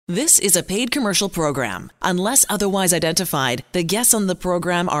This is a paid commercial program. Unless otherwise identified, the guests on the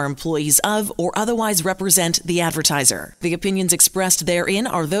program are employees of or otherwise represent the advertiser. The opinions expressed therein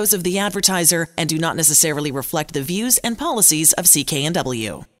are those of the advertiser and do not necessarily reflect the views and policies of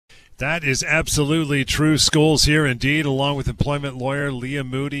CKNW. That is absolutely true. Scholes here, indeed, along with employment lawyer Leah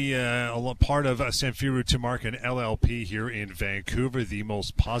Moody, part of Samfiru Tumarkin LLP here in Vancouver, the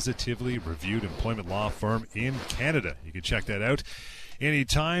most positively reviewed employment law firm in Canada. You can check that out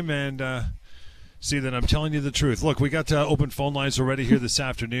anytime and see that I'm telling you the truth. Look, we got open phone lines already here this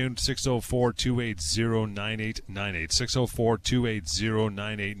afternoon, 604-280-9898,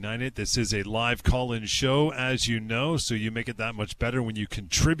 604-280-9898. This is a live call-in show, as you know, so you make it that much better when you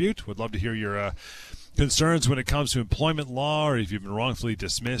contribute. Would love to hear your concerns when it comes to employment law, or if you've been wrongfully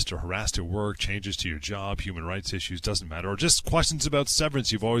dismissed or harassed at work, changes to your job, human rights issues, doesn't matter, or just questions about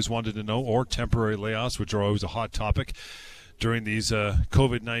severance you've always wanted to know, or temporary layoffs, which are always a hot topic during these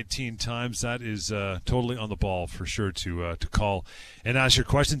COVID-19 times. That is totally on the ball for sure to call and ask your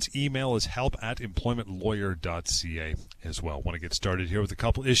questions. Email is help@employmentlawyer.ca as well. Want to get started here with a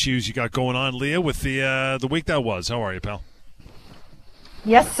couple issues you got going on, Leah, with the week that was. How are you, pal?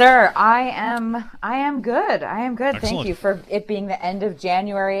 Yes, sir. I am good. Excellent. Thank you for it being the end of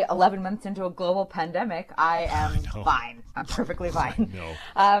January, 11 months into a global pandemic. I am fine. I'm perfectly fine.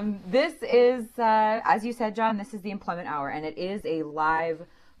 This is, as you said, John, this is the Employment Hour, and it is a live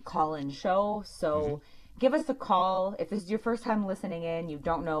call-in show. So give us a call. If this is your first time listening in, you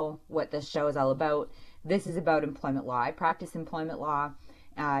don't know what this show is all about. This is about employment law. I practice employment law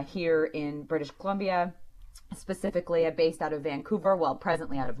here in British Columbia. Specifically, I'm based out of Vancouver, well,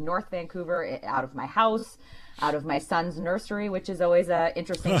 presently out of North Vancouver, out of my house, out of my son's nursery, which is always an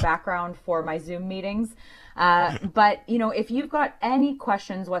interesting background for my Zoom meetings. But, you know, if you've got any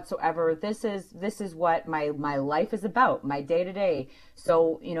questions whatsoever, this is what my life is about, my day-to-day.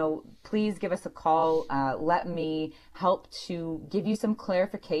 So, you know, please give us a call. Let me help to give you some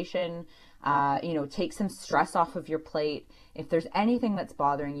clarification, you know, take some stress off of your plate. If there's anything that's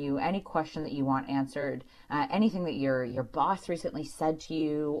bothering you, any question that you want answered, anything that your boss recently said to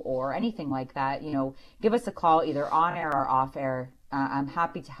you or anything like that, you know, give us a call either on air or off air. I'm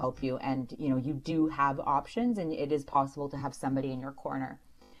happy to help you. And, you know, you do have options and it is possible to have somebody in your corner.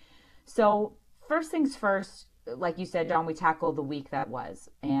 So first things first, like you said, John, we tackled the week that was.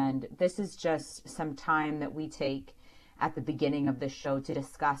 And this is just some time that we take at the beginning of this show to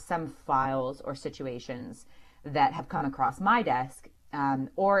discuss some files or situations that have come across my desk,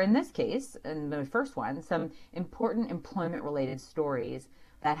 or in this case, in the first one, some important employment-related stories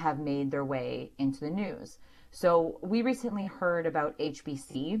that have made their way into the news. So we recently heard about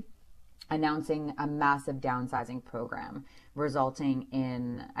HBC announcing a massive downsizing program, resulting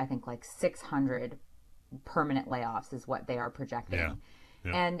in, I think, like 600 permanent layoffs is what they are projecting. Yeah.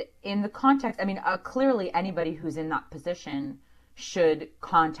 And in the context, I mean, clearly anybody who's in that position should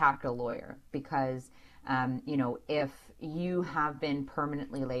contact a lawyer because you know, if you have been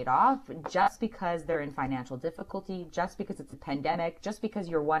permanently laid off just because they're in financial difficulty, just because it's a pandemic, just because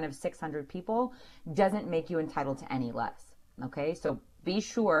you're one of 600 people, doesn't make you entitled to any less. Okay, so be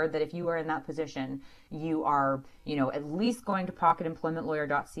sure that if you are in that position, you are, you know, at least going to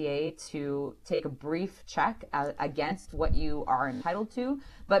pocketemploymentlawyer.ca to take a brief check against what you are entitled to.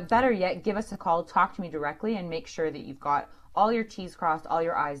 But better yet, give us a call, talk to me directly, and make sure that you've got all your T's crossed, all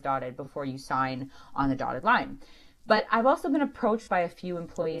your I's dotted before you sign on the dotted line. But I've also been approached by a few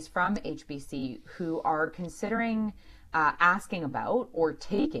employees from HBC who are considering asking about or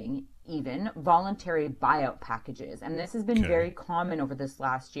taking even voluntary buyout packages. And this has been very common over this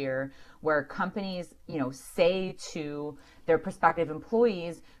last year where companies, you know, say to their prospective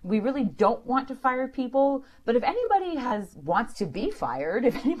employees, we really don't want to fire people, but if anybody wants to be fired,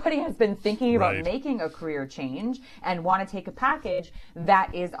 if anybody has been thinking about making a career change and want to take a package,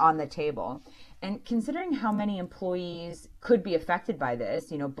 that is on the table. And considering how many employees could be affected by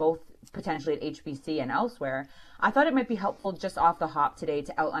this, you know, both potentially at HBC and elsewhere, I thought it might be helpful just off the hop today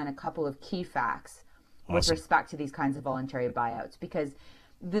to outline a couple of key facts with respect to these kinds of voluntary buyouts. Because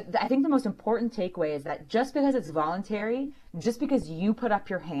I think the most important takeaway is that just because it's voluntary, just because you put up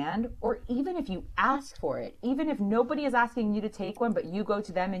your hand, or even if you ask for it, even if nobody is asking you to take one, but you go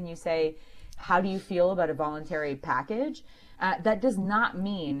to them and you say, how do you feel about a voluntary package? That does not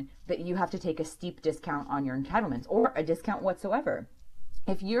mean that you have to take a steep discount on your entitlements or a discount whatsoever.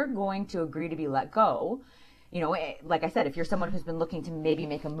 If you're going to agree to be let go, you know, like I said, if you're someone who's been looking to maybe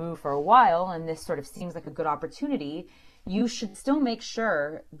make a move for a while and this sort of seems like a good opportunity, you should still make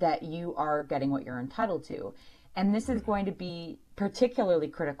sure that you are getting what you're entitled to. And this is going to be particularly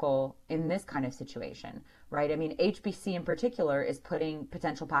critical in this kind of situation right? I mean, HBC in particular is putting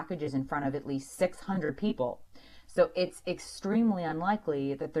potential packages in front of at least 600 people. So it's extremely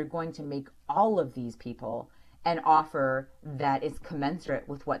unlikely that they're going to make all of these people an offer that is commensurate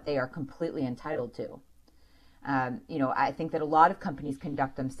with what they are completely entitled to. I think that a lot of companies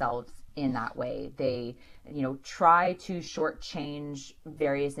conduct themselves in that way. They, try to shortchange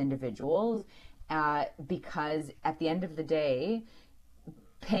various individuals because at the end of the day,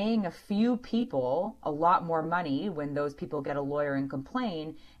 paying a few people a lot more money when those people get a lawyer and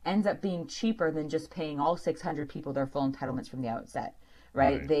complain ends up being cheaper than just paying all 600 people their full entitlements from the outset,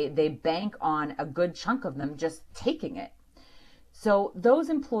 right? They bank on a good chunk of them just taking it. So those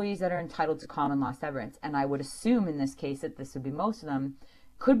employees that are entitled to common law severance, and I would assume in this case that this would be most of them,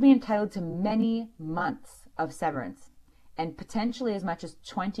 could be entitled to many months of severance and potentially as much as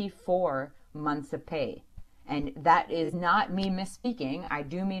 24 months of pay. And that is not me misspeaking. I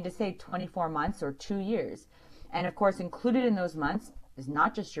do mean to say 24 months or 2 years. And of course, included in those months is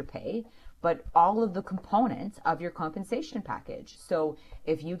not just your pay, but all of the components of your compensation package. So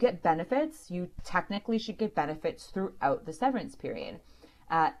if you get benefits, you technically should get benefits throughout the severance period.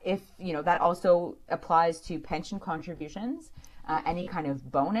 That also applies to pension contributions, any kind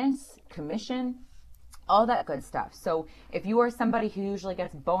of bonus, commission, all that good stuff. So if you are somebody who usually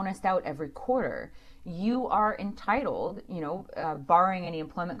gets bonused out every quarter, you are entitled, barring any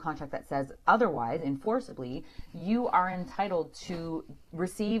employment contract that says otherwise enforceably, you are entitled to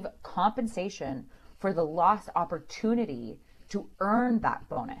receive compensation for the lost opportunity to earn that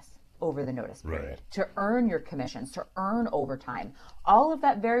bonus over the notice period, to earn your commissions, to earn overtime. All of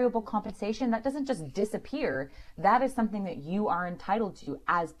that variable compensation, that doesn't just disappear. That is something that you are entitled to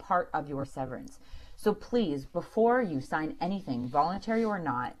as part of your severance. So please, before you sign anything, voluntary or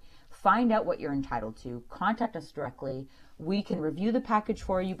not, find out what you're entitled to. Contact us directly. We can review the package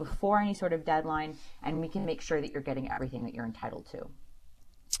for you before any sort of deadline, and we can make sure that you're getting everything that you're entitled to.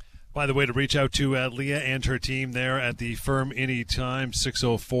 By the way, to reach out to Leah and her team there at the firm anytime,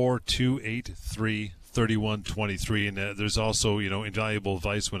 604-283-3123. And there's also, invaluable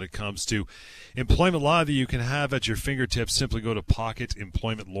advice when it comes to employment law that you can have at your fingertips. Simply go to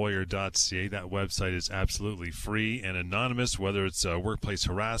pocketemploymentlawyer.ca. That website is absolutely free and anonymous, whether it's workplace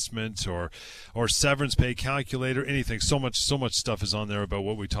harassment or severance pay calculator, anything. So much stuff is on there about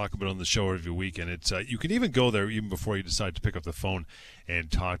what we talk about on the show every week. And it's you can even go there even before you decide to pick up the phone and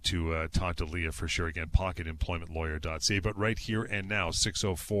talk to Leah for sure. Again, pocketemploymentlawyer.ca. But right here and now,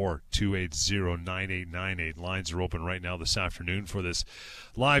 604-280-9898. Lines are open right now this afternoon for this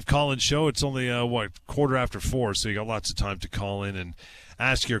live call-in show. It's only, 4:15, so you got lots of time to call in and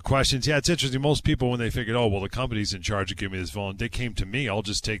ask your questions. Yeah, it's interesting. Most people, when they figured, the company's in charge of giving me this volume, they came to me. I'll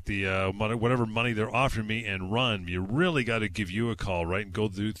just take the whatever money they're offering me and run. You really got to give you a call, right, and go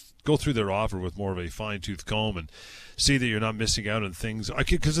through their offer with more of a fine-tooth comb and see that you're not missing out on things.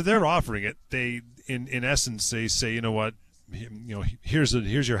 Because if they're offering it, they, in essence, they say, you know what, here's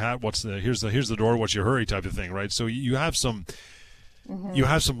your hat. Here's the door. What's your hurry? Type of thing, right? So you have some. Mm-hmm. You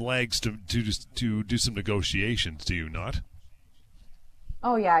have some legs to do some negotiations, do you not?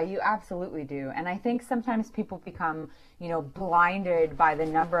 Oh, yeah, you absolutely do. And I think sometimes people become, blinded by the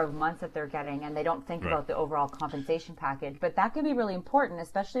number of months that they're getting, and they don't think about the overall compensation package. But that can be really important,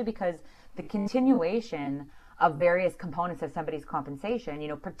 especially because the continuation of various components of somebody's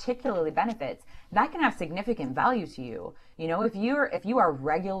compensation, particularly benefits, that can have significant value to you. If you are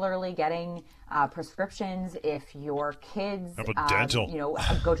regularly getting prescriptions, if your kids, dental,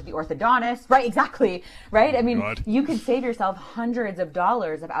 go to the orthodontist, right? Exactly, right? I mean, you could save yourself hundreds of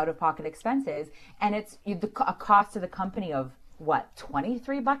dollars of out-of-pocket expenses, and it's a cost to the company of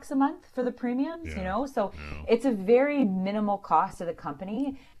 $23 a month for the premiums, So it's a very minimal cost to the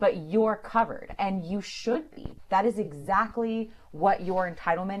company, but you're covered, and you should be. That is exactly what your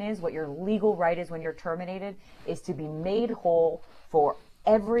entitlement is, what your legal right is when you're terminated, is to be made whole for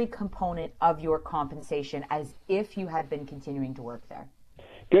every component of your compensation as if you had been continuing to work there.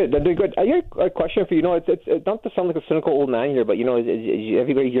 Good. Good. I got a question for you. It's not to sound like a cynical old man here, but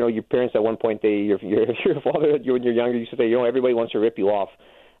everybody, your parents at one point, your father, when you're younger, used to say, everybody wants to rip you off.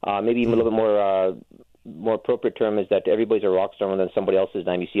 Maybe even a little bit more appropriate term is that everybody's a rock star, and then somebody else's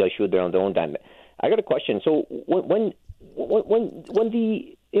dime. You see how should they're on their own dime. I got a question. So when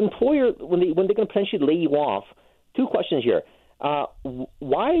the employer when they're going to potentially lay you off, two questions here.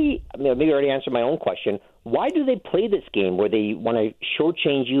 Why? Maybe I already answered my own question. Why do they play this game where they want to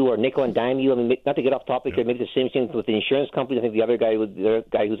shortchange you or nickel and dime you? Not to get off topic, maybe the same thing with the insurance company. I think the other guy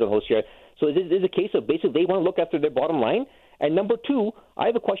who's on host here. So is it a case of basically they want to look after their bottom line? And number two, I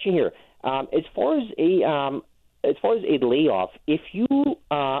have a question here. As far as as far as a layoff, if you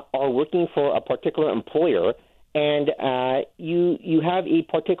are working for a particular employer and you have a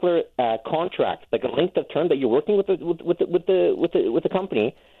particular contract, like a length of term that you're working with the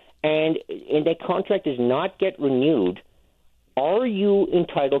company, and that contract does not get renewed, are you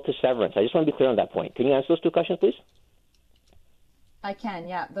entitled to severance? I just want to be clear on that point. Can you answer those two questions, please? I can,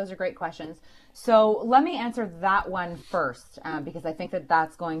 yeah. Those are great questions. So let me answer that one first, because I think that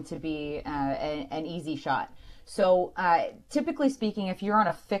that's going to be an easy shot. So typically speaking, if you're on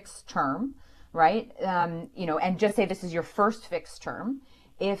a fixed term, right, and just say this is your first fixed term,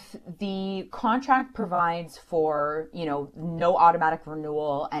 if the contract provides for, no automatic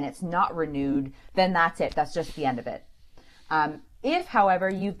renewal and it's not renewed, then that's it. That's just the end of it. If, however,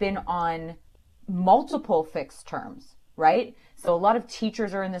 you've been on multiple fixed terms, right? So a lot of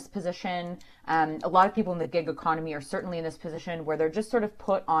teachers are in this position. A lot of people in the gig economy are certainly in this position where they're just sort of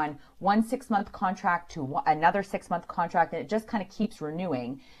put on one 6-month contract to another 6-month contract, and it just kind of keeps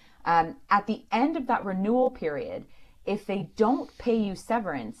renewing. At the end of that renewal period, if they don't pay you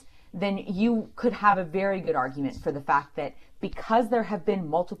severance, then you could have a very good argument for the fact that because there have been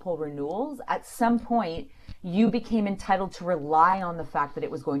multiple renewals, at some point you became entitled to rely on the fact that it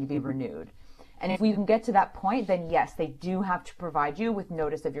was going to be renewed. And if we can get to that point, then yes, they do have to provide you with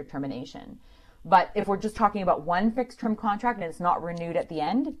notice of your termination. But if we're just talking about one fixed term contract and it's not renewed at the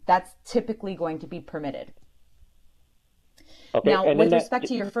end, that's typically going to be permitted. Okay. Now, with respect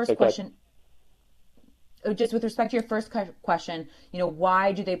to your first question,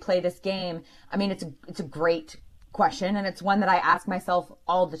 why do they play this game? I mean, it's a great question, and it's one that I ask myself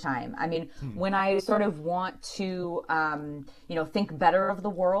all the time. I mean, when I sort of want to, think better of the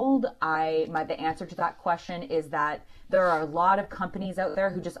world, the answer to that question is that there are a lot of companies out there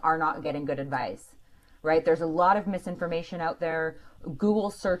who just are not getting good advice, right? There's a lot of misinformation out there. Google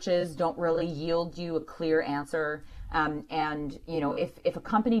searches don't really yield you a clear answer. If a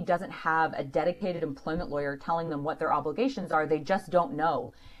company doesn't have a dedicated employment lawyer telling them what their obligations are, they just don't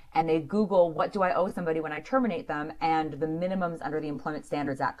know. And they Google, what do I owe somebody when I terminate them? And the minimums under the Employment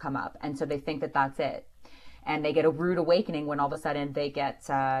Standards Act come up. And so they think that that's it. And they get a rude awakening when all of a sudden they get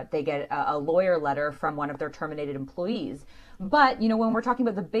a lawyer letter from one of their terminated employees. But, when we're talking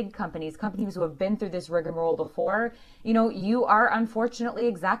about the big companies who have been through this rigmarole before, you are unfortunately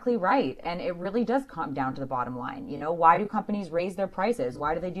exactly right. And it really does come down to the bottom line. Why do companies raise their prices?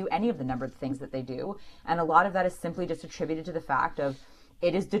 Why do they do any of the number of things that they do? And a lot of that is simply just attributed to the fact of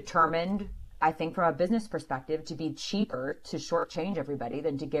it is determined, I think, from a business perspective, to be cheaper to shortchange everybody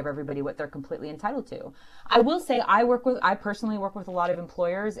than to give everybody what they're completely entitled to. I will say I personally work with a lot of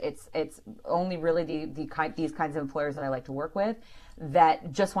employers. It's only really these kinds of employers that I like to work with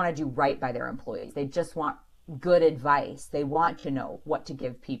that just want to do right by their employees. They just want good advice. They want to know what to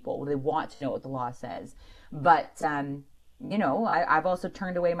give people. They want to know what the law says. But I've also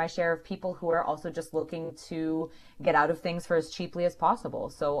turned away my share of people who are also just looking to get out of things for as cheaply as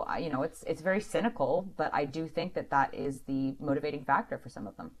possible. So, it's very cynical, but I do think that is the motivating factor for some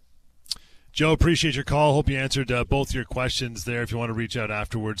of them. Joe, appreciate your call. Hope you answered both your questions there. If you want to reach out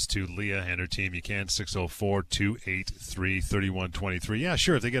afterwards to Leah and her team, you can, 604-283-3123. Yeah,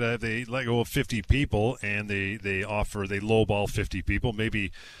 sure. If they let go of 50 people and they lowball 50 people,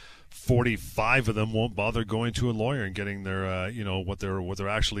 maybe 45 of them won't bother going to a lawyer and getting their what they're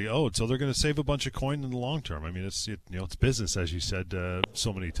actually owed, so they're going to save a bunch of coin in the long term. I mean, it's business, as you said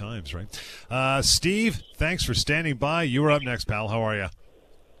so many times, right? Steve, thanks for standing by. You were up next, pal. How are you?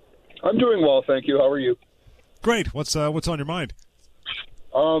 I'm doing well, thank you. How are you? Great. What's on your mind?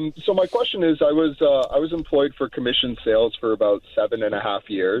 So my question is, I was employed for commission sales for about 7.5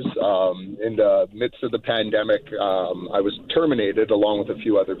 years. In the midst of the pandemic, I was terminated along with a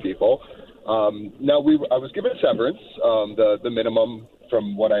few other people. Now I was given severance. The minimum,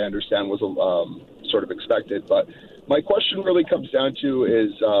 from what I understand, was sort of expected. But my question really comes down to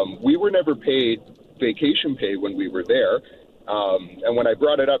is we were never paid vacation pay when we were there. And when I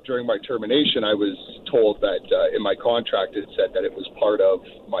brought it up during my termination, I was told that in my contract it said that it was part of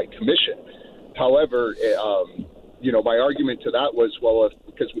my commission. However, my argument to that was, well,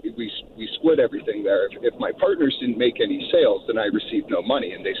 because we split everything there. If my partners didn't make any sales, then I received no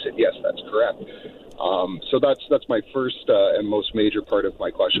money. And they said, yes, that's correct. So that's my first and most major part of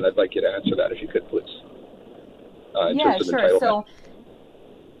my question. I'd like you to answer that if you could, please. Yeah, sure. So.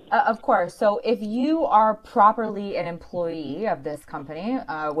 Of course. So if you are properly an employee of this company,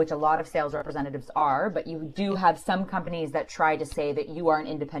 which a lot of sales representatives are, but you do have some companies that try to say that you are an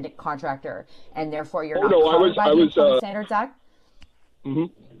independent contractor and therefore you're not covered by the Employment Standards Act. Mm-hmm.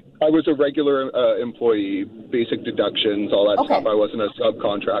 I was a regular employee, basic deductions, all that Okay. stuff. I wasn't a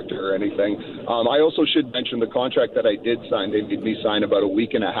subcontractor or anything. I also should mention the contract that I did sign, they made me sign about a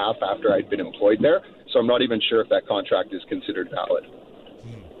week and a half after I'd been employed there. So I'm not even sure if that contract is considered valid.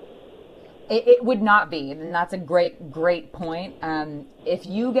 It would not be, and that's a great point. If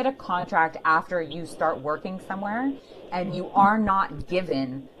you get a contract after you start working somewhere and you are not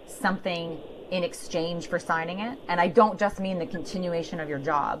given something in exchange for signing it, and I don't just mean the continuation of your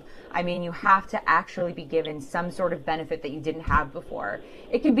job, I mean you have to actually be given some sort of benefit that you didn't have before.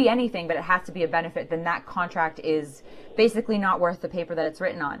 It could be anything, but it has to be a benefit. Then that contract is basically not worth the paper that it's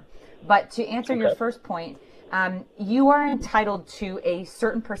written on. But to answer your first point, you are entitled to a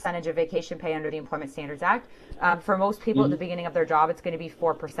certain percentage of vacation pay under the Employment Standards Act. For most people at the beginning of their job, it's going to be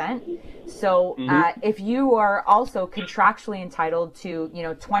 4%. So if you are also contractually entitled to,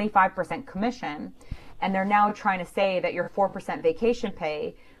 25% commission, and they're now trying to say that your 4% vacation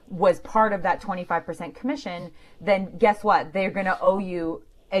pay was part of that 25% commission, then guess what? They're going to owe you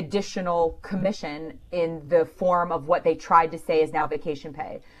additional commission in the form of what they tried to say is now vacation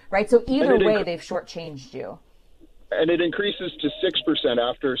pay, right? So either way, they've shortchanged you. And it increases to 6%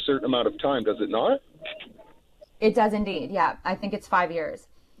 after a certain amount of time, does it not? It does indeed. Yeah, I think it's 5 years.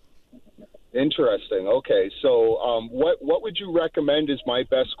 Interesting. Okay, so what would you recommend is my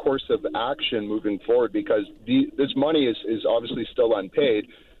best course of action moving forward? Because this money is obviously still unpaid,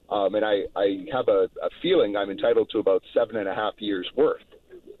 and I have a feeling I'm entitled to about 7.5 years worth.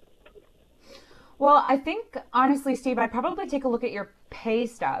 Well, I think, honestly, Steve, I'd probably take a look at your pay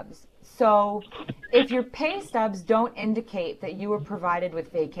stubs. So if your pay stubs don't indicate that you were provided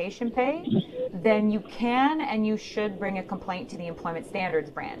with vacation pay, then you can and you should bring a complaint to the Employment Standards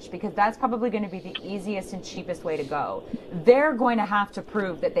Branch, because that's probably going to be the easiest and cheapest way to go. They're going to have to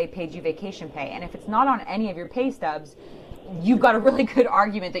prove that they paid you vacation pay. And if it's not on any of your pay stubs, you've got a really good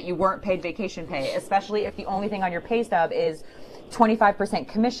argument that you weren't paid vacation pay, especially if the only thing on your pay stub is 25%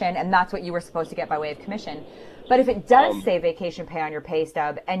 commission, and that's what you were supposed to get by way of commission. But if it does say vacation pay on your pay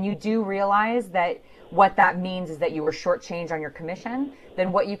stub, and you do realize that what that means is that you were shortchanged on your commission,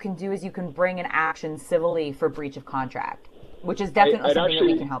 then what you can do is you can bring an action civilly for breach of contract, which is definitely something that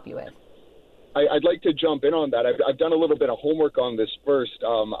we can help you with. I'd like to jump in on that. I've done a little bit of homework on this first.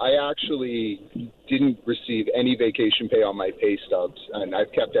 I actually didn't receive any vacation pay on my pay stubs, and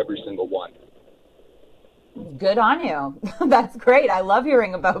I've kept every single one. Good on you. That's great. I love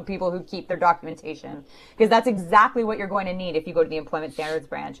hearing about people who keep their documentation, because that's exactly what you're going to need if you go to the Employment Standards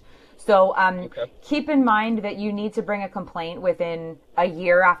Branch. So keep in mind that you need to bring a complaint within a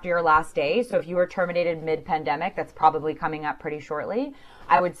year after your last day. So if you were terminated mid-pandemic, that's probably coming up pretty shortly.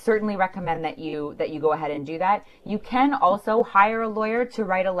 I would certainly recommend that you go ahead and do that. You can also hire a lawyer to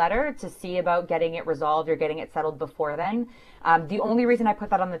write a letter to see about getting it resolved or getting it settled before then. The only reason I put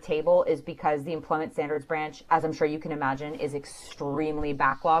that on the table is because the Employment Standards Branch, as I'm sure you can imagine, is extremely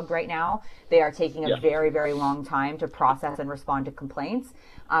backlogged right now. They are taking a very, very long time to process and respond to complaints.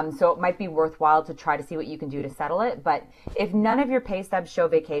 So it might be worthwhile to try to see what you can do to settle it. But if none of your pay stubs show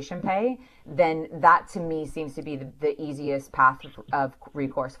vacation pay, then that to me seems to be the easiest path of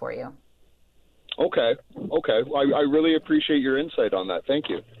recourse for you. Okay. I really appreciate your insight on that. Thank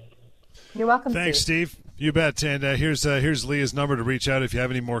you. You're welcome. Thanks, Steve. You bet. And here's Leah's number to reach out if you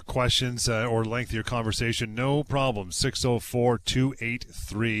have any more questions or lengthier conversation. No problem.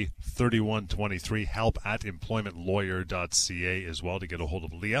 604-283-3123. help@employmentlawyer.ca as well to get a hold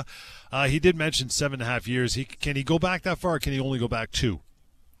of Leah. He did mention 7.5 years. Can he go back that far, or can he only go back 2?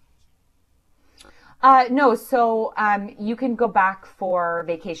 No. So you can go back for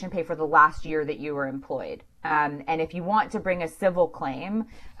vacation pay for the last year that you were employed. And if you want to bring a civil claim,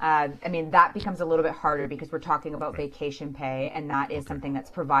 that becomes a little bit harder because we're talking about vacation pay, and that is something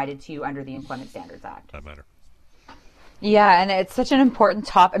that's provided to you under the Employment Standards Act. That matter. Yeah, and it's such an important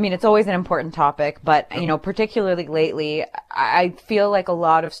topic. It's always an important topic, but, particularly lately, I feel like a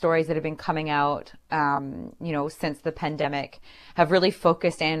lot of stories that have been coming out, since the pandemic have really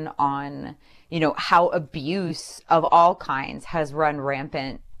focused in on, how abuse of all kinds has run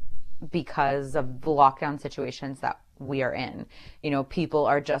rampant because of the lockdown situations that we are in. People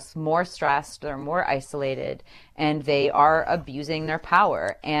are just more stressed, they're more isolated, and they are abusing their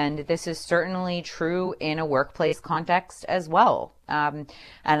power. And this is certainly true in a workplace context as well. And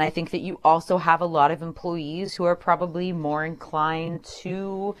I think that you also have a lot of employees who are probably more inclined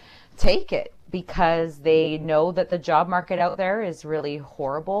to take it because they know that the job market out there is really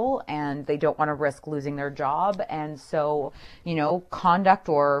horrible and they don't want to risk losing their job. And so, conduct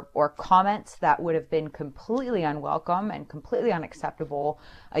or comments that would have been completely unwelcome and completely unacceptable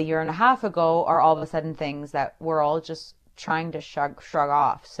a year and a half ago are all of a sudden things that we're all just trying to shrug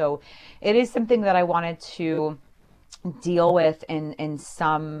off. So it is something that I wanted to deal with in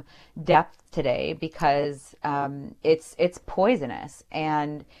some depth today, because it's poisonous,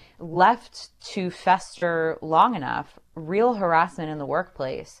 and left to fester long enough, real harassment in the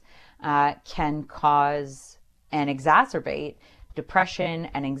workplace can cause and exacerbate depression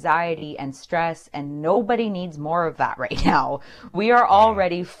and anxiety and stress, and nobody needs more of that right now. We are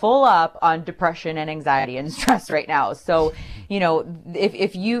already full up on depression and anxiety and stress right now. So,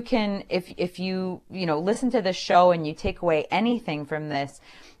 if you listen to this show and you take away anything from this,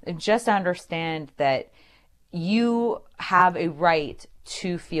 just understand that you have a right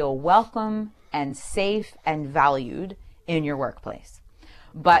to feel welcome and safe and valued in your workplace.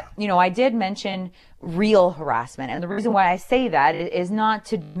 But, I did mention real harassment. And the reason why I say that is not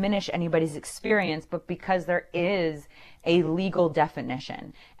to diminish anybody's experience, but because there is a legal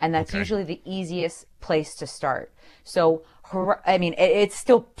definition. And that's usually the easiest place to start. So, it's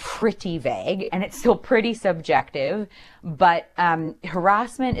still pretty vague and it's still pretty subjective, but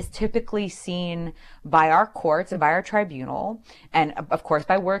harassment is typically seen by our courts and by our tribunal, and of course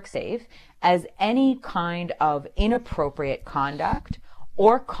by WorkSafe, as any kind of inappropriate conduct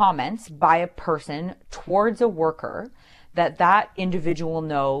or comments by a person towards a worker that individual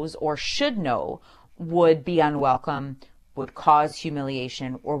knows or should know would be unwelcome, would cause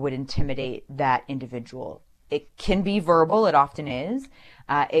humiliation, or would intimidate that individual. It can be verbal, it often is.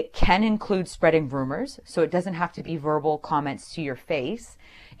 It can include spreading rumors, so it doesn't have to be verbal comments to your face.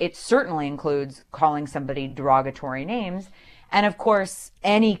 It certainly includes calling somebody derogatory names, and of course,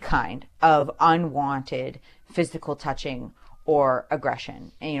 any kind of unwanted physical touching or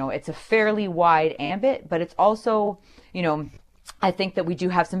aggression. It's a fairly wide ambit, but it's also, I think that we do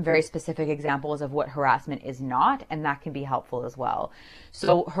have some very specific examples of what harassment is not, and that can be helpful as well.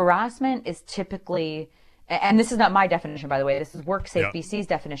 So harassment is typically, and this is not my definition, by the way, this is WorkSafe BC's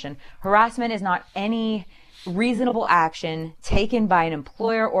definition. Harassment is not any reasonable action taken by an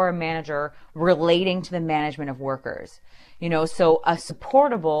employer or a manager relating to the management of workers. So a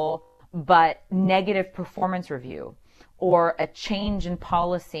supportable but negative performance review, or a change in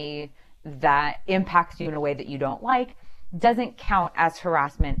policy that impacts you in a way that you don't like, doesn't count as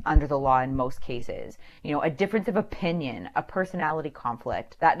harassment under the law in most cases. A difference of opinion, a personality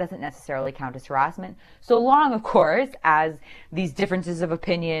conflict, that doesn't necessarily count as harassment, so long, of course, as these differences of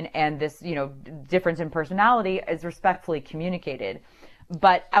opinion and this, difference in personality is respectfully communicated.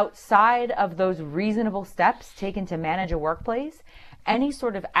 But outside of those reasonable steps taken to manage a workplace, any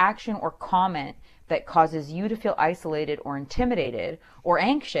sort of action or comment that causes you to feel isolated or intimidated or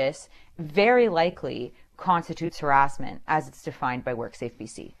anxious very likely constitutes harassment as it's defined by WorkSafe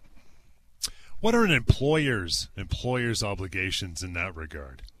BC. What are an employer's obligations in that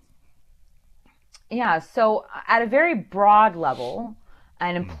regard? Yeah, so at a very broad level,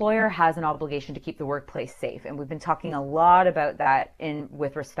 an employer has an obligation to keep the workplace safe. And we've been talking a lot about that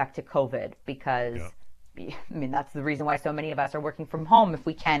with respect to COVID, because that's the reason why so many of us are working from home if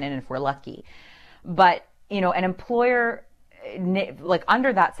we can and if we're lucky. But, an employer, like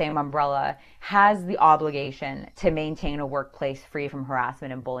under that same umbrella, has the obligation to maintain a workplace free from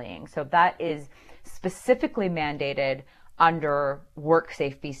harassment and bullying. So that is specifically mandated under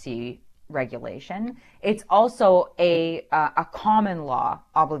WorkSafe BC regulation. It's also a common law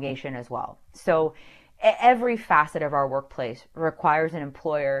obligation as well. So every facet of our workplace requires an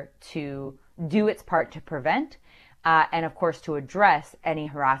employer to do its part to prevent and of course to address any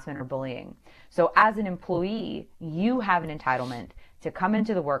harassment or bullying. So as an employee, you have an entitlement to come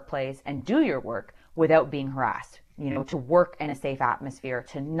into the workplace and do your work without being harassed, to work in a safe atmosphere,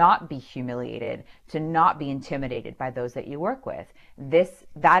 to not be humiliated, to not be intimidated by those that you work with.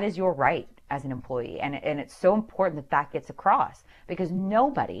 That is your right as an employee. And it's so important that gets across, because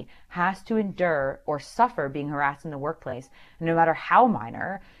nobody has to endure or suffer being harassed in the workplace, no matter how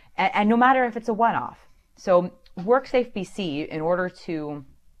minor, and no matter if it's a one-off. So WorkSafe BC, in order to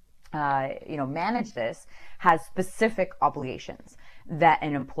manage this, has specific obligations that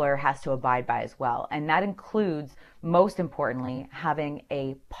an employer has to abide by as well. And that includes, most importantly, having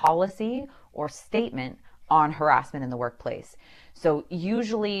a policy or statement on harassment in the workplace. So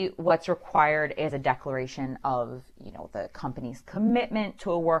usually what's required is a declaration of, the company's commitment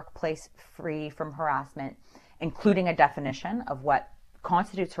to a workplace free from harassment, including a definition of what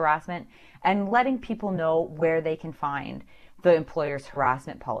constitutes harassment, and letting people know where they can find the employer's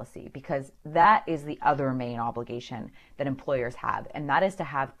harassment policy, because that is the other main obligation that employers have, and that is to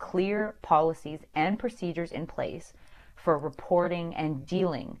have clear policies and procedures in place for reporting and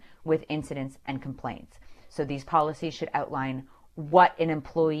dealing with incidents and complaints. So these policies should outline what an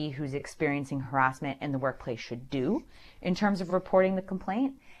employee who's experiencing harassment in the workplace should do in terms of reporting the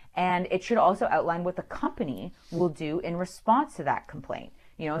complaint. And it should also outline what the company will do in response to that complaint.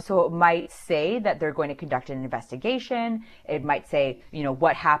 So it might say that they're going to conduct an investigation. It might say,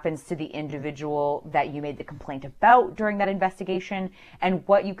 what happens to the individual that you made the complaint about during that investigation, and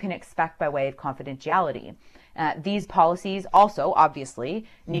what you can expect by way of confidentiality. These policies also obviously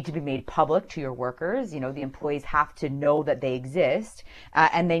need to be made public to your workers. The employees have to know that they exist,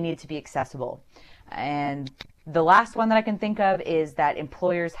 and they need to be accessible. And the last one that I can think of is that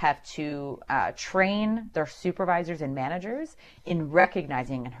employers have to train their supervisors and managers in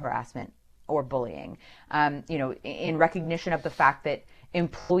recognizing harassment or bullying, in recognition of the fact that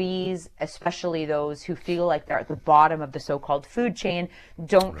employees, especially those who feel like they're at the bottom of the so-called food chain,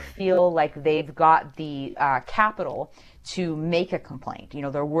 don't feel like they've got the capital to make a complaint.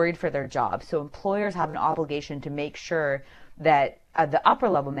 They're worried for their job. So employers have an obligation to make sure that the upper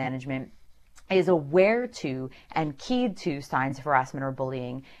level management is aware to and keyed to signs of harassment or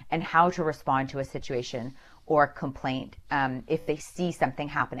bullying, and how to respond to a situation or complaint if they see something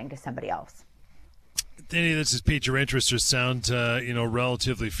happening to somebody else. Danny, this is piqued your interest or sound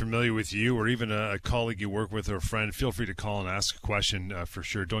relatively familiar with you, or even a colleague you work with or a friend. Feel free to call and ask a question for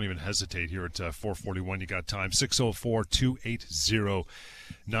sure. Don't even hesitate here at 441. You got time.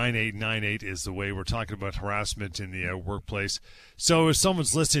 604-280-9898 is the way. We're talking about harassment in the workplace. So if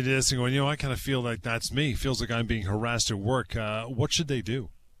someone's listening to this and going, I kind of feel like that's me, feels like I'm being harassed at work, what should they do?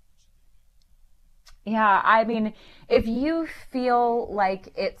 Yeah, I mean, if you feel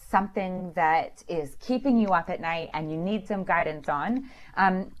like it's something that is keeping you up at night and you need some guidance on,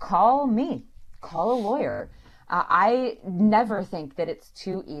 call me, call a lawyer. I never think that it's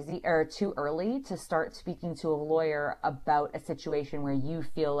too easy or too early to start speaking to a lawyer about a situation where you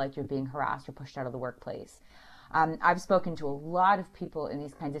feel like you're being harassed or pushed out of the workplace. I've spoken to a lot of people in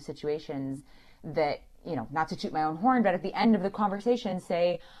these kinds of situations that, not to toot my own horn, but at the end of the conversation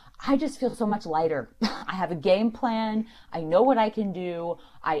say, I just feel so much lighter. I have a game plan. I know what I can do.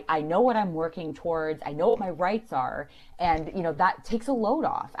 I know what I'm working towards. I know what my rights are. And, that takes a load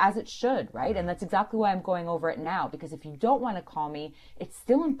off, as it should, right? And that's exactly why I'm going over it now, because if you don't want to call me, it's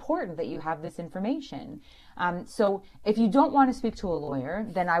still important that you have this information. So if you don't want to speak to a lawyer,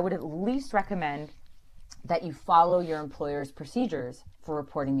 then I would at least recommend that you follow your employer's procedures for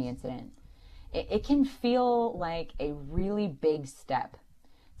reporting the incident. It can feel like a really big step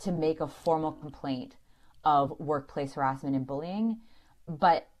to make a formal complaint of workplace harassment and bullying,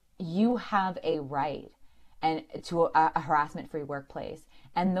 but you have a right and to a harassment-free workplace,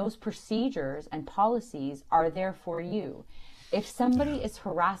 and those procedures and policies are there for you. If somebody is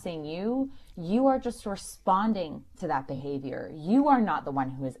harassing you, you are just responding to that behavior. You are not the one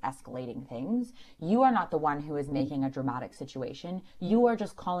who is escalating things. You are not the one who is making a dramatic situation. You are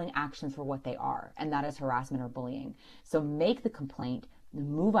just calling actions for what they are, and that is harassment or bullying. So make the complaint,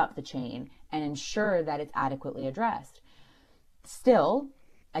 move up the chain, and ensure that it's adequately addressed. Still,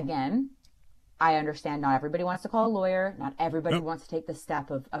 again, I understand not everybody wants to call a lawyer. Not everybody wants to take the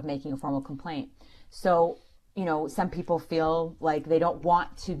step of making a formal complaint. So, some people feel like they don't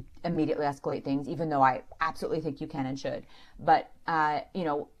want to immediately escalate things, even though I absolutely think you can and should. But, at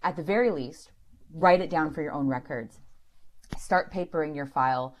the very least, write it down for your own records. Start papering your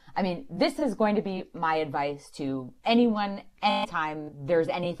file. I mean, this is going to be my advice to anyone, anytime there's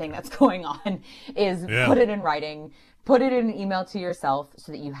anything that's going on, is put it in writing, put it in an email to yourself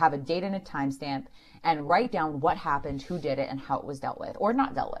so that you have a date and a timestamp, and write down what happened, who did it, and how it was dealt with or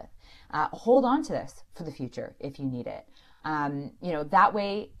not dealt with. Hold on to this for the future if you need it. That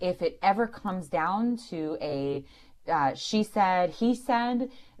way, if it ever comes down to a she said, he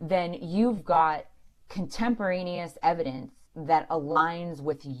said, then you've got contemporaneous evidence that aligns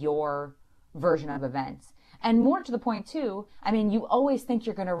with your version of events. And more to the point too, I mean, you always think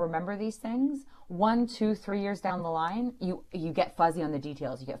you're going to remember these things. 1, 2, 3 years down the line, you get fuzzy on the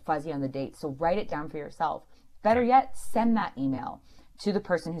details, you get fuzzy on the dates. So write it down for yourself. Better yet, send that email to the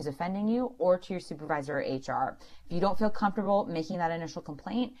person who's offending you or to your supervisor or HR. If you don't feel comfortable making that initial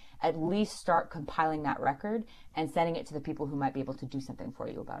complaint, at least start compiling that record and sending it to the people who might be able to do something for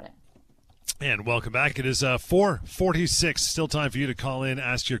you about it. And welcome back. It is 4:46. Still time for you to call in,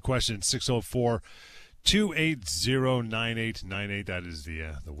 ask your question. 604-280-9898. That is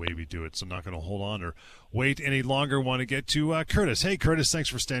the way we do it. So I'm not going to hold on or wait any longer. Want to get to Curtis. Hey, Curtis, thanks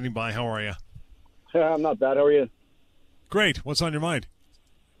for standing by. How are you? I'm not bad. How are you? Great. What's on your mind?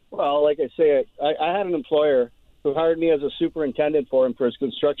 Well, like I say, I had an employer who hired me as a superintendent for him for his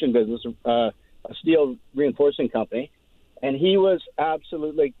construction business, a steel reinforcing company. And he was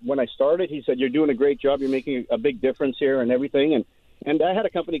absolutely, when I started, he said, "You're doing a great job. You're making a big difference here and everything." And I had a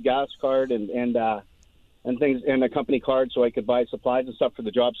company gas card and things, and a company card so I could buy supplies and stuff for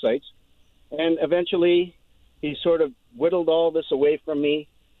the job sites. And eventually he sort of whittled all this away from me,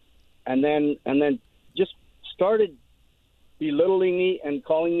 and then just started belittling me and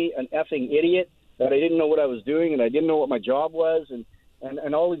calling me an effing idiot, that I didn't know what I was doing and I didn't know what my job was,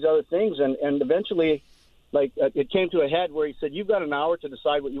 and all these other things. And eventually, like, it came to a head where he said, "You've got an hour to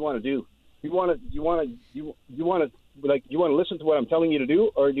decide what you want to do. You want to listen to what I'm telling you to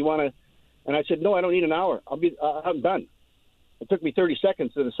do, or do you want to?" And I said, "No, I don't need an hour. I'm done." It took me 30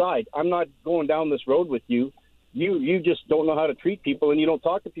 seconds to decide. I'm not going down this road with you. You just don't know how to treat people, and you don't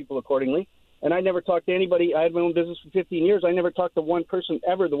talk to people accordingly. And I never talked to anybody. I had my own business for 15 years. I never talked to one person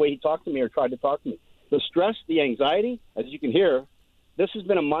ever the way he talked to me or tried to talk to me. The stress, the anxiety, as you can hear, this has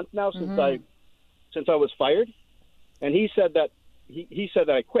been a month now since I was fired. And he said that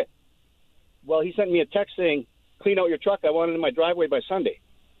I quit. Well, he sent me a text saying, "Clean out your truck. I want it in my driveway by Sunday."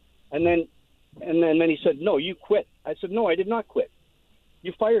 And then he said, "No, you quit." I said, "No, I did not quit.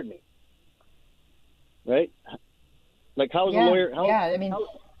 You fired me." Right? Like, how is a lawyer?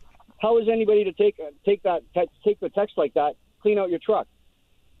 How is anybody to take the text like that? Clean out your truck.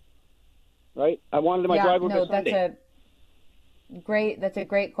 Right? I wanted my driveway by Sunday. That's a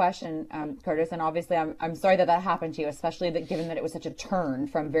great question, Curtis. And obviously, I'm sorry that happened to you, especially given that it was such a turn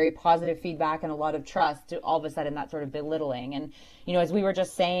from very positive feedback and a lot of trust to all of a sudden that sort of belittling. And, as we were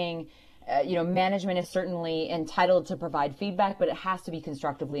just saying, management is certainly entitled to provide feedback, but it has to be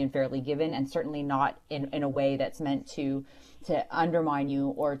constructively and fairly given, and certainly not in a way that's meant to undermine you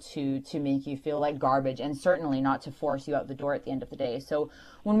or to make you feel like garbage, and certainly not to force you out the door at the end of the day. So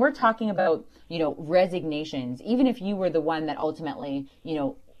when we're talking about, resignations, even if you were the one that ultimately,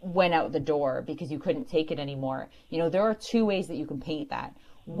 went out the door because you couldn't take it anymore, there are two ways that you can paint that.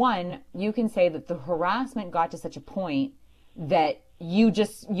 One, you can say that the harassment got to such a point that you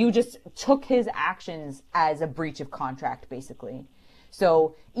just took his actions as a breach of contract, basically.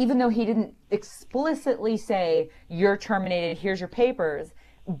 So even though he didn't explicitly say, "You're terminated, here's your papers,"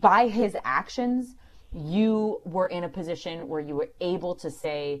 by his actions, you were in a position where you were able to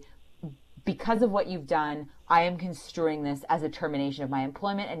say, "Because of what you've done, I am construing this as a termination of my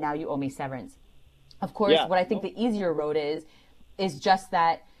employment, and now you owe me severance." Of course, what I think the easier road is just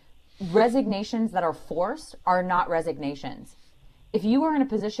that resignations that are forced are not resignations. If you are in a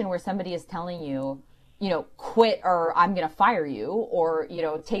position where somebody is telling you, quit, or I'm going to fire you, or,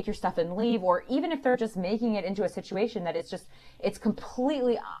 take your stuff and leave, or even if they're just making it into a situation that it's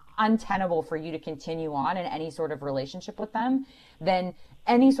completely untenable for you to continue on in any sort of relationship with them, then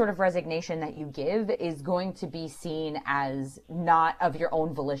any sort of resignation that you give is going to be seen as not of your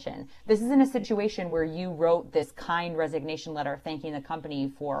own volition. This isn't a situation where you wrote this kind resignation letter thanking the company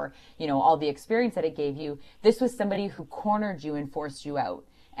for, all the experience that it gave you. This was somebody who cornered you and forced you out.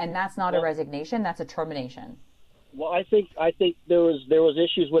 And that's not a resignation, that's a termination. Well, I think there was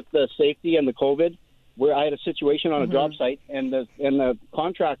issues with the safety and the COVID, where I had a situation on a job site, and the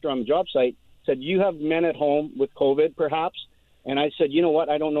contractor on the job site said, "You have men at home with COVID, perhaps." And I said, "You know what?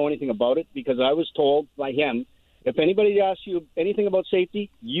 I don't know anything about it," because I was told by him, if anybody asks you anything about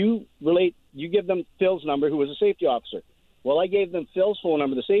safety, you give them Phil's number, who was a safety officer. Well, I gave them Phil's phone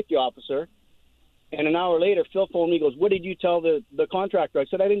number, the safety officer. And an hour later, Phil phoned me, goes, "What did you tell the contractor?" I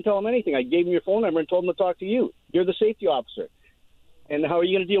said, "I didn't tell him anything. I gave him your phone number and told him to talk to you. You're the safety officer. And how are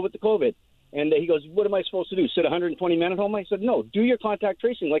you going to deal with the COVID?" And he goes, "What am I supposed to do, sit 120 men at home?" I said, "No, do your contact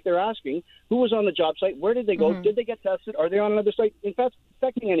tracing like they're asking. Who was on the job site? Where did they go? Did they get tested? Are they on another site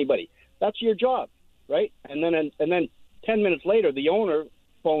infecting anybody? That's your job, right?" And then 10 minutes later, the owner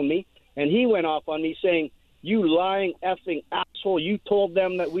phoned me, and he went off on me saying, "You lying effing asshole, you told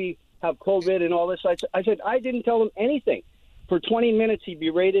them that we have COVID and all this." I said, "I didn't tell him anything." For 20 minutes, he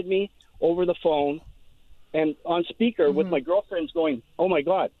berated me over the phone and on speaker with my girlfriend's going, "Oh my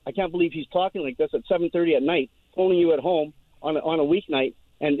God, I can't believe he's talking like this at 7:30 at night, phoning you at home on a weeknight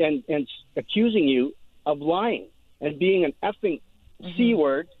and accusing you of lying and being an effing C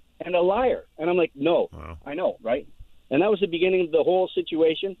word and a liar." And I'm like, "No, I know, right?" And that was the beginning of the whole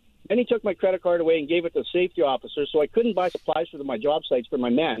situation. Then he took my credit card away and gave it to the safety officer, so I couldn't buy supplies for my job sites for my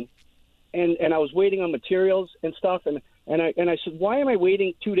men. And I was waiting on materials and stuff, and I said, "Why am I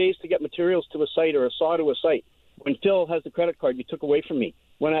waiting 2 days to get materials to a site or a saw to a site when Phil has the credit card you took away from me,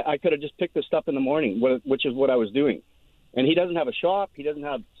 when I could have just picked this up in the morning," which is what I was doing. And he doesn't have a shop, he doesn't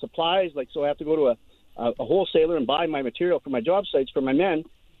have supplies, so I have to go to a wholesaler and buy my material for my job sites for my men.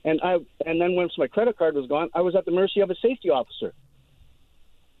 And then once my credit card was gone, I was at the mercy of a safety officer.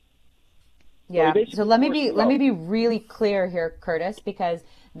 Yeah. So let me be really clear here, Curtis, because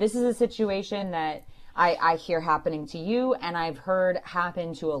this is a situation that I hear happening to you, and I've heard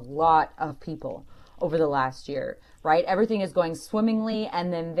happen to a lot of people over the last year, right? Everything is going swimmingly,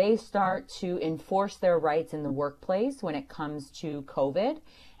 and then they start to enforce their rights in the workplace when it comes to COVID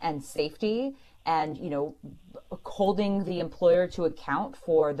and safety and, you know, holding the employer to account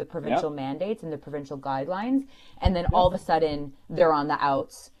for the provincial mandates and the provincial guidelines. And then all of a sudden they're on the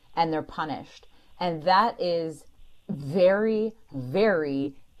outs and they're punished. And that is very,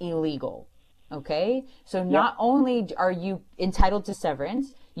 very illegal. Okay. So not only are you entitled to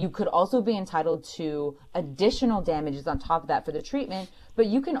severance, you could also be entitled to additional damages on top of that for the treatment, but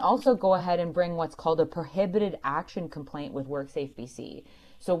you can also go ahead and bring what's called a prohibited action complaint with WorkSafe BC.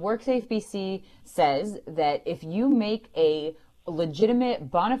 So WorkSafe BC says that if you make a legitimate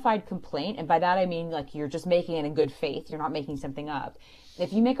bona fide complaint, and by that I mean like you're just making it in good faith, you're not making something up.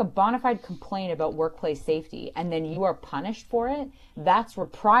 If you make a bona fide complaint about workplace safety and then you are punished for it, that's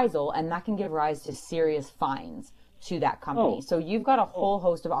reprisal, and that can give rise to serious fines to that company. So you've got a whole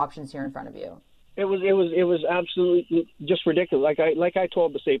host of options here in front of you. It was absolutely just ridiculous. Like I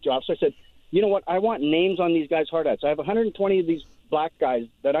told the safety officer, I said, you know what? I want names on these guys' hard hats. I have 120 of these black guys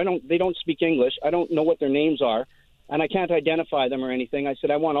that they don't speak English. I don't know what their names are, and I can't identify them or anything. I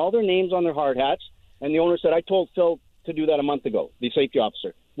said, I want all their names on their hard hats. And the owner said, I told Phil to do that a month ago, the safety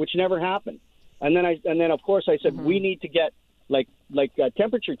officer, which never happened. And then of course I said, we need to get like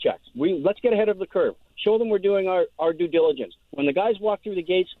temperature checks. Let's get ahead of the curve. Show them we're doing our due diligence. When the guys walk through the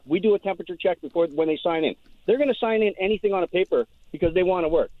gates, we do a temperature check when they sign in. They're going to sign in anything on a paper because they want to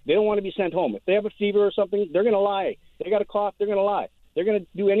work. They don't want to be sent home. If they have a fever or something, they're going to lie. They got a cough, they're going to lie. They're going to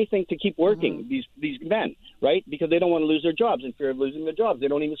do anything to keep working, these men, right? Because they don't want to lose their jobs. In fear of losing their jobs, they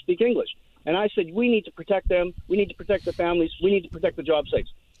don't even speak English. And I said, we need to protect them. We need to protect their families. We need to protect the job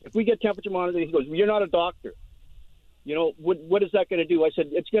sites. If we get temperature monitoring, he goes, you're not a doctor. You know, what is that going to do? I said,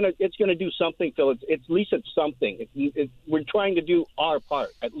 it's going to do something, Phil. At least it's something. We're trying to do our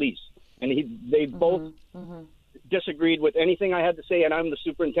part, at least. And they both disagreed with anything I had to say, and I'm the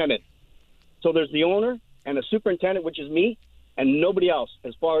superintendent. So there's the owner and the superintendent, which is me, and nobody else.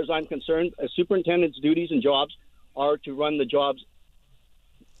 As far as I'm concerned, a superintendent's duties and jobs are to run the jobs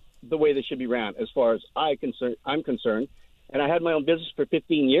the way they should be ran, as far as I'm concerned. And I had my own business for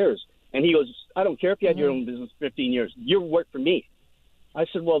 15 years. And he goes, I don't care if you had your own business for 15 years. You work for me. I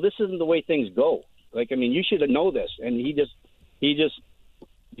said, well, this isn't the way things go. Like, I mean, you should know this. And he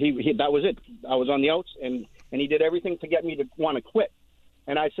that was it. I was on the outs, and he did everything to get me to want to quit.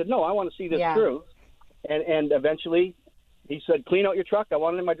 And I said, no, I want to see this through. And eventually he said, clean out your truck. I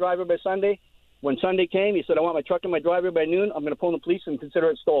want it in my driveway by Sunday. When Sunday came, he said, I want my truck in my driveway by noon. I'm going to pull the police and consider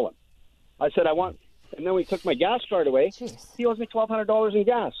it stolen. I said, and then we took my gas card away. Jeez. He owes me $1,200 in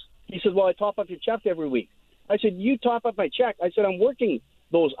gas. He said, well, I top up your check every week. I said, you top up my check. I said, I'm working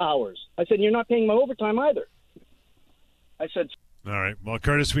those hours. I said, you're not paying my overtime either. I said, all right. Well,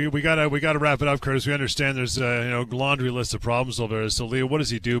 Curtis, we gotta wrap it up. Curtis, we understand there's laundry list of problems over there. So, Leah, what does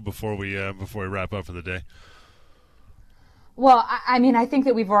he do before we wrap up for the day? Well, I mean, I think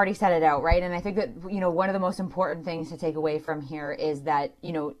that we've already set it out, right? And I think that, one of the most important things to take away from here is that,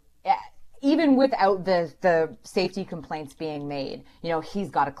 even without the safety complaints being made,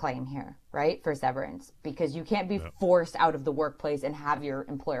 he's got a claim here, right, for severance, because you can't be forced out of the workplace and have your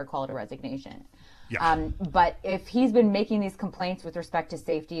employer call it a resignation. Yeah. But if he's been making these complaints with respect to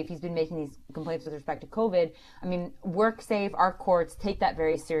safety, if he's been making these complaints with respect to COVID, I mean, WorkSafe, our courts take that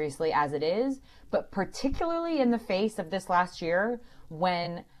very seriously as it is, but particularly in the face of this last year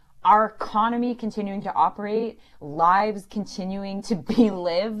when our economy continuing to operate, lives continuing to be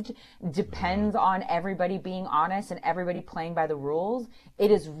lived, depends on everybody being honest and everybody playing by the rules.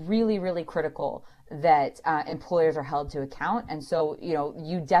 It is really, really critical that employers are held to account. And so,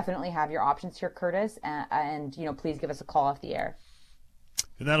 you definitely have your options here, Curtis, and please give us a call off the air.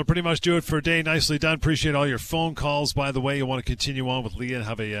 And that'll pretty much do it for a day. Nicely done. Appreciate all your phone calls. By the way, you want to continue on with Leah and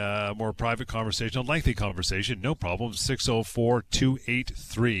have a more private conversation, a lengthy conversation, no problem.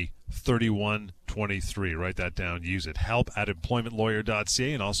 604-283-3123. Write that down. Use it.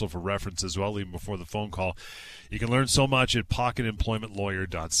 help@employmentlawyer.ca, and also for reference as well, even before the phone call. You can learn so much at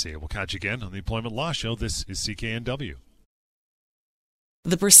pocketemploymentlawyer.ca. We'll catch you again on the Employment Law Show. This is CKNW.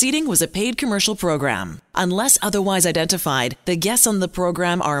 The proceeding was a paid commercial program. Unless otherwise identified, the guests on the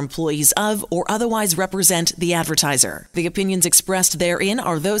program are employees of or otherwise represent the advertiser. The opinions expressed therein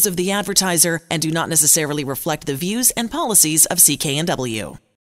are those of the advertiser and do not necessarily reflect the views and policies of CKNW.